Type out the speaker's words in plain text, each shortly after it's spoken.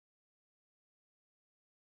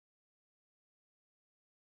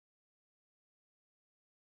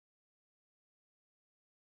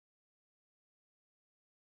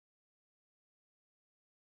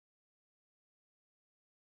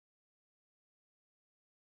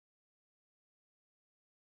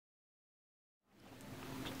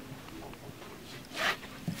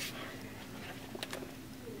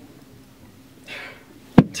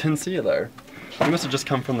didn't see you there. You must have just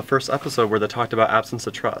come from the first episode where they talked about absence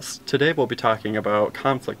of trust. Today we'll be talking about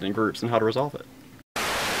conflict in groups and how to resolve it.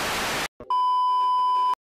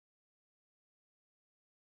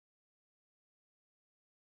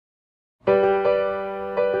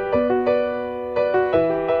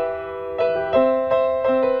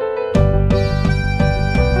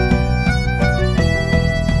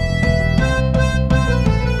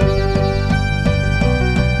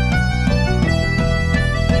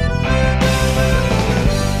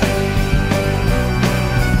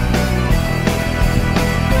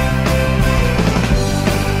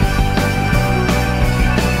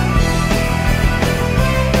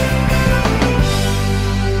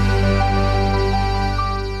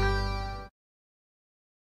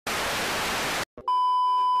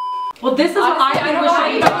 Well, this is what I think we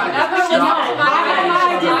should do.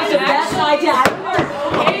 The best idea.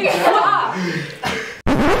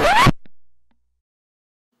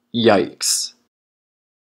 Yikes.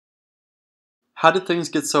 How did things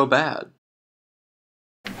get so bad?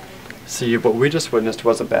 See, what we just witnessed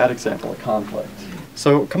was a bad example of conflict.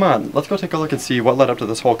 So, come on, let's go take a look and see what led up to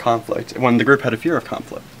this whole conflict when the group had a fear of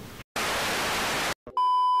conflict.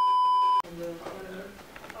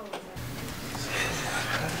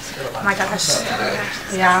 Oh my gosh.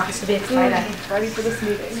 Yeah, I should be excited. Ready for this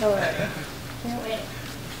meeting. So can't wait.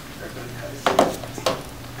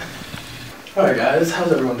 Alright guys,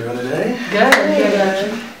 how's everyone doing today?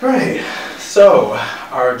 Good. Great. So,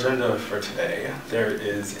 our agenda for today, there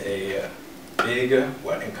is a big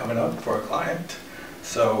wedding coming up for a client.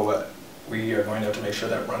 So, we are going to have to make sure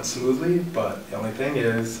that runs smoothly, but the only thing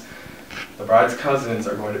is, the bride's cousins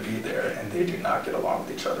are going to be there and they do not get along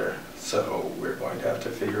with each other. So we're going to have to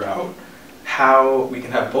figure out how we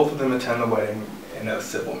can have both of them attend the wedding in a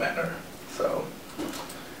civil manner. So,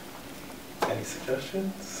 any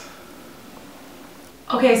suggestions?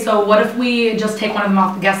 Okay, so what if we just take one of them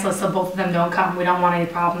off the guest list so both of them don't come? We don't want any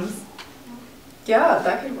problems. Yeah,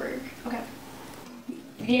 that could work. Okay.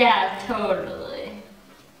 Yeah, totally.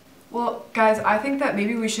 Well, guys, I think that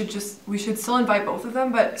maybe we should still invite both of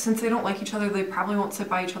them, but since they don't like each other, they probably won't sit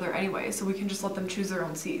by each other anyway, so we can just let them choose their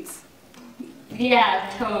own seats. Yeah,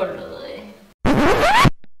 totally.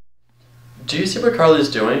 Do you see what Carly's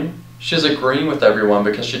doing? She's agreeing with everyone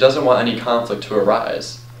because she doesn't want any conflict to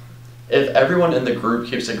arise. If everyone in the group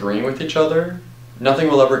keeps agreeing with each other, nothing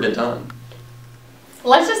will ever get done.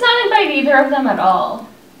 Let's just not invite either of them at all.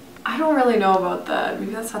 I don't really know about that.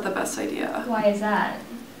 Maybe that's not the best idea. Why is that?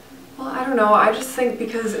 Well, I don't know. I just think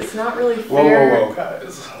because it's not really fair. Whoa,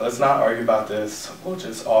 guys. Let's not argue about this. We'll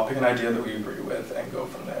just all pick an idea that we agree with and go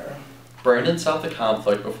from there. Brandon stopped the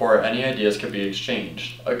conflict before any ideas could be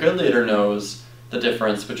exchanged. A good leader knows the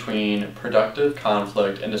difference between productive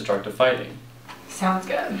conflict and destructive fighting. Sounds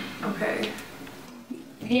good. Okay.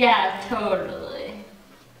 Yeah, totally.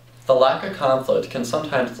 The lack of conflict can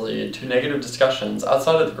sometimes lead to negative discussions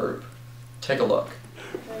outside of the group. Take a look.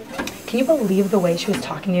 Can you believe the way she was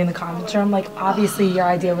talking to you in the conference room? Like, obviously your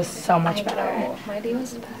idea was so much better. My idea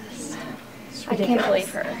was the best. I can't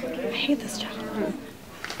believe her. I hate this job.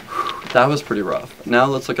 That was pretty rough. Now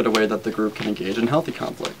let's look at a way that the group can engage in healthy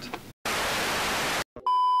conflict.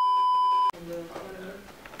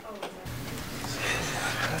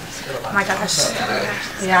 Oh my gosh.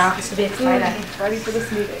 Yeah, I should be excited. Ready for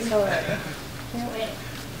this meeting. So Can't wait.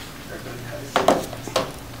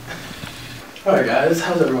 Alright guys,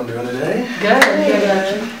 how's everyone doing today?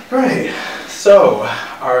 Good. Great. So,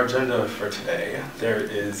 our agenda for today, there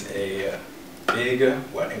is a big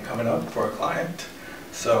wedding coming up for a client.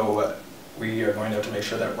 So, we are going to have to make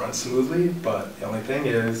sure that runs smoothly, but the only thing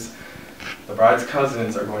is, the bride's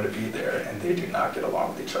cousins are going to be there and they do not get along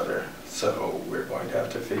with each other. So, we're going to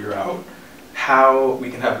have to figure out how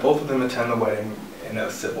we can have both of them attend the wedding in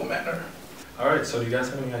a civil manner. Alright, so do you guys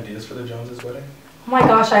have any ideas for the Joneses' wedding? Oh my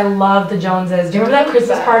gosh, I love the Joneses. Do you remember that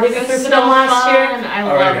Christmas party we threw for them last year? I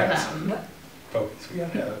Alright, love guys. them. Focus, we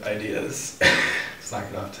gotta have ideas. It's not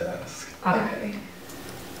enough to ask. Okay.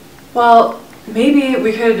 well, maybe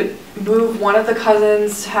we could move one of the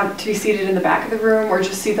cousins to be seated in the back of the room, or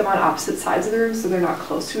just seat them on opposite sides of the room so they're not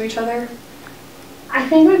close to each other. I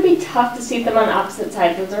think it would be tough to seat them on opposite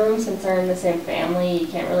sides of the room since they're in the same family. You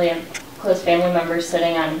can't really have close family members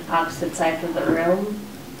sitting on opposite sides of the room.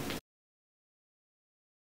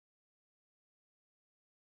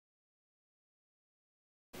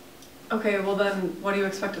 Okay, well then, what do you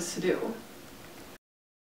expect us to do?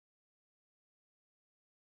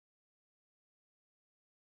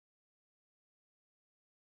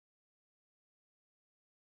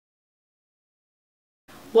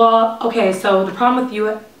 Well, okay, so the problem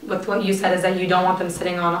with what you said is that you don't want them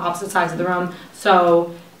sitting on opposite sides of the room.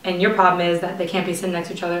 So And your problem is that they can't be sitting next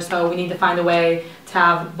to each other, so we need to find a way to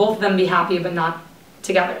have both of them be happy but not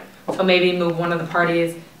together. So maybe move one of the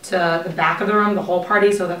parties to the back of the room, the whole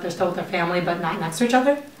party, so that they're still with their family but not next to each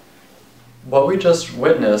other. What we just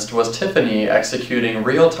witnessed was Tiffany executing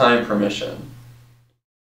real-time permission.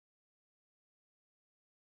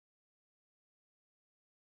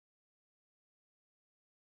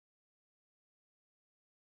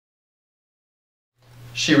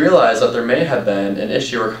 She realized that there may have been an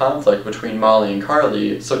issue or conflict between Molly and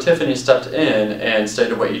Carly, so Tiffany stepped in and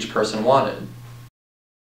stated what each person wanted.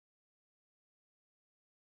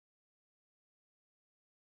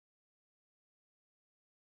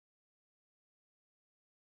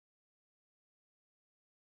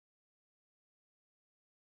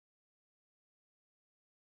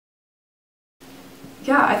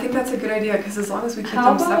 Yeah, I think that's a good idea, because as long as we keep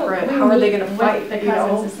them separate, how are they going to fight? The You know,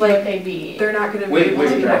 cousins to see what they'd be. they're not going to be Wait, able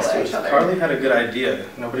to be next to each other. Carly had a good idea.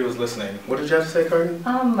 Nobody was listening. What did you have to say, Carly?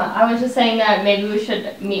 I was just saying that maybe we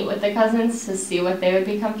should meet with the cousins to see what they would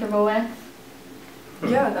be comfortable with.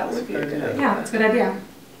 Yeah, that would be a good idea. Yeah, that's a good idea.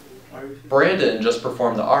 Brandon just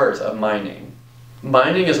performed the art of mining.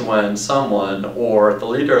 Mining is when someone, or the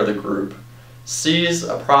leader of the group, sees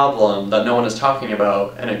a problem that no one is talking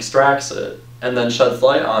about and extracts it, and then sheds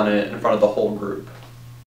light on it in front of the whole group.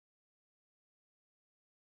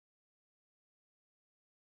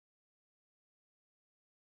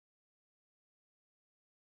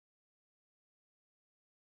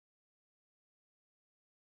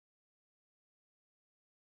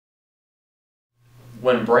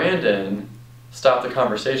 When Brandon stopped the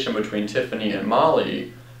conversation between Tiffany and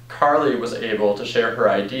Molly, Carly was able to share her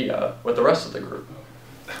idea with the rest of the group.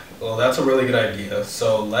 Well, that's a really good idea.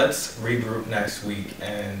 So let's regroup next week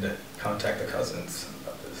and contact the cousins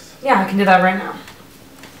about this. Yeah, I can do that right now.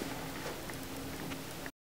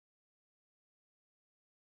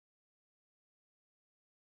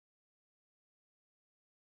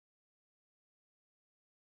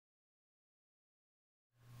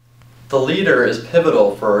 The leader is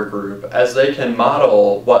pivotal for a group, as they can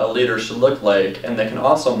model what a leader should look like, and they can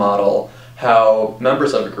also model how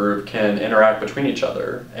members of a group can interact between each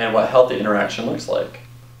other and what healthy interaction looks like.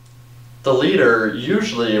 The leader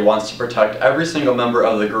usually wants to protect every single member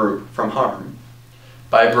of the group from harm.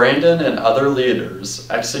 By Brandon and other leaders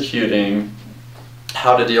executing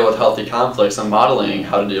how to deal with healthy conflicts and modeling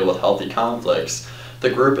how to deal with healthy conflicts, the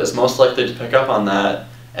group is most likely to pick up on that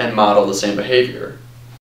and model the same behavior.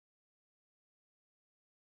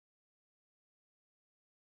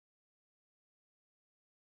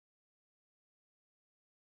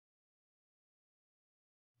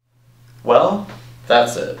 Well,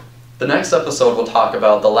 that's it. The next episode will talk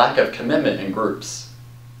about the lack of commitment in groups.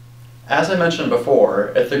 As I mentioned before,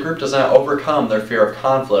 if the group does not overcome their fear of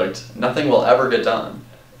conflict, nothing will ever get done.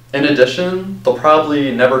 In addition, they'll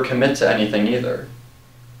probably never commit to anything either.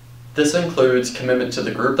 This includes commitment to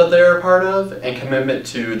the group that they are a part of and commitment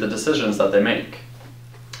to the decisions that they make.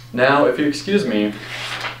 Now, if you excuse me,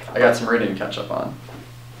 I got some reading to catch up on.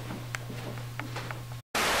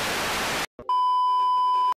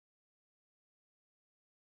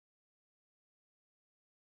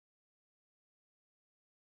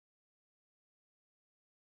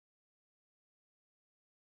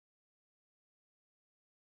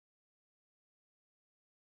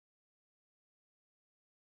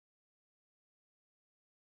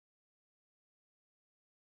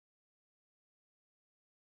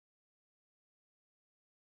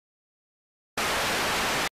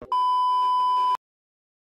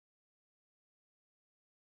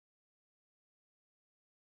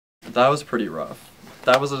 That was pretty rough.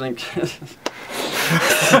 That was an...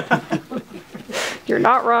 You're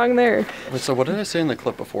not wrong there. Wait, so what did I say in the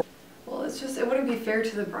clip before? Well, it's just, it wouldn't be fair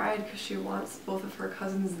to the bride because she wants both of her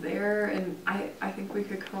cousins there, and I think we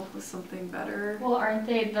could come up with something better. Well, aren't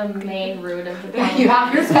they the main root of the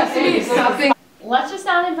problem? You're supposed to be something. Let's just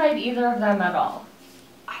not invite either of them at all.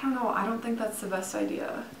 I don't know, I don't think that's the best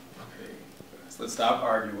idea. Okay, so let's stop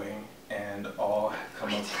arguing and all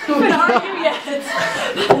come up. Don't argue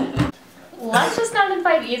yet. Let's just not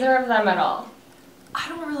invite either of them at all. I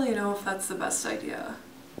don't really know if that's the best idea.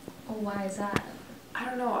 Well, why is that? I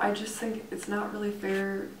don't know, I just think it's not really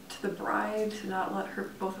fair to the bride to not let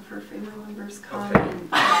both of her family members come. Okay. And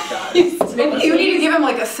Guys, maybe you need to give him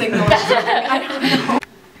like a signal or something. I don't know.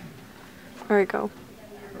 Alright, go.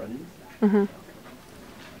 Ready? Mm-hmm.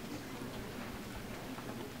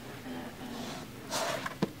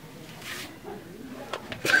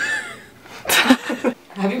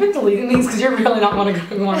 Have you been deleting these? Because you're really not want to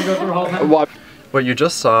go through all of them. What you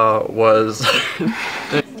just saw was...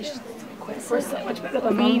 Quiz. We're so much better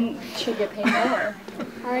than we should get paid more.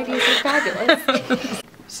 Our ideas are fabulous.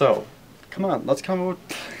 So, come on, let's come up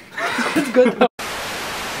with... It's good though.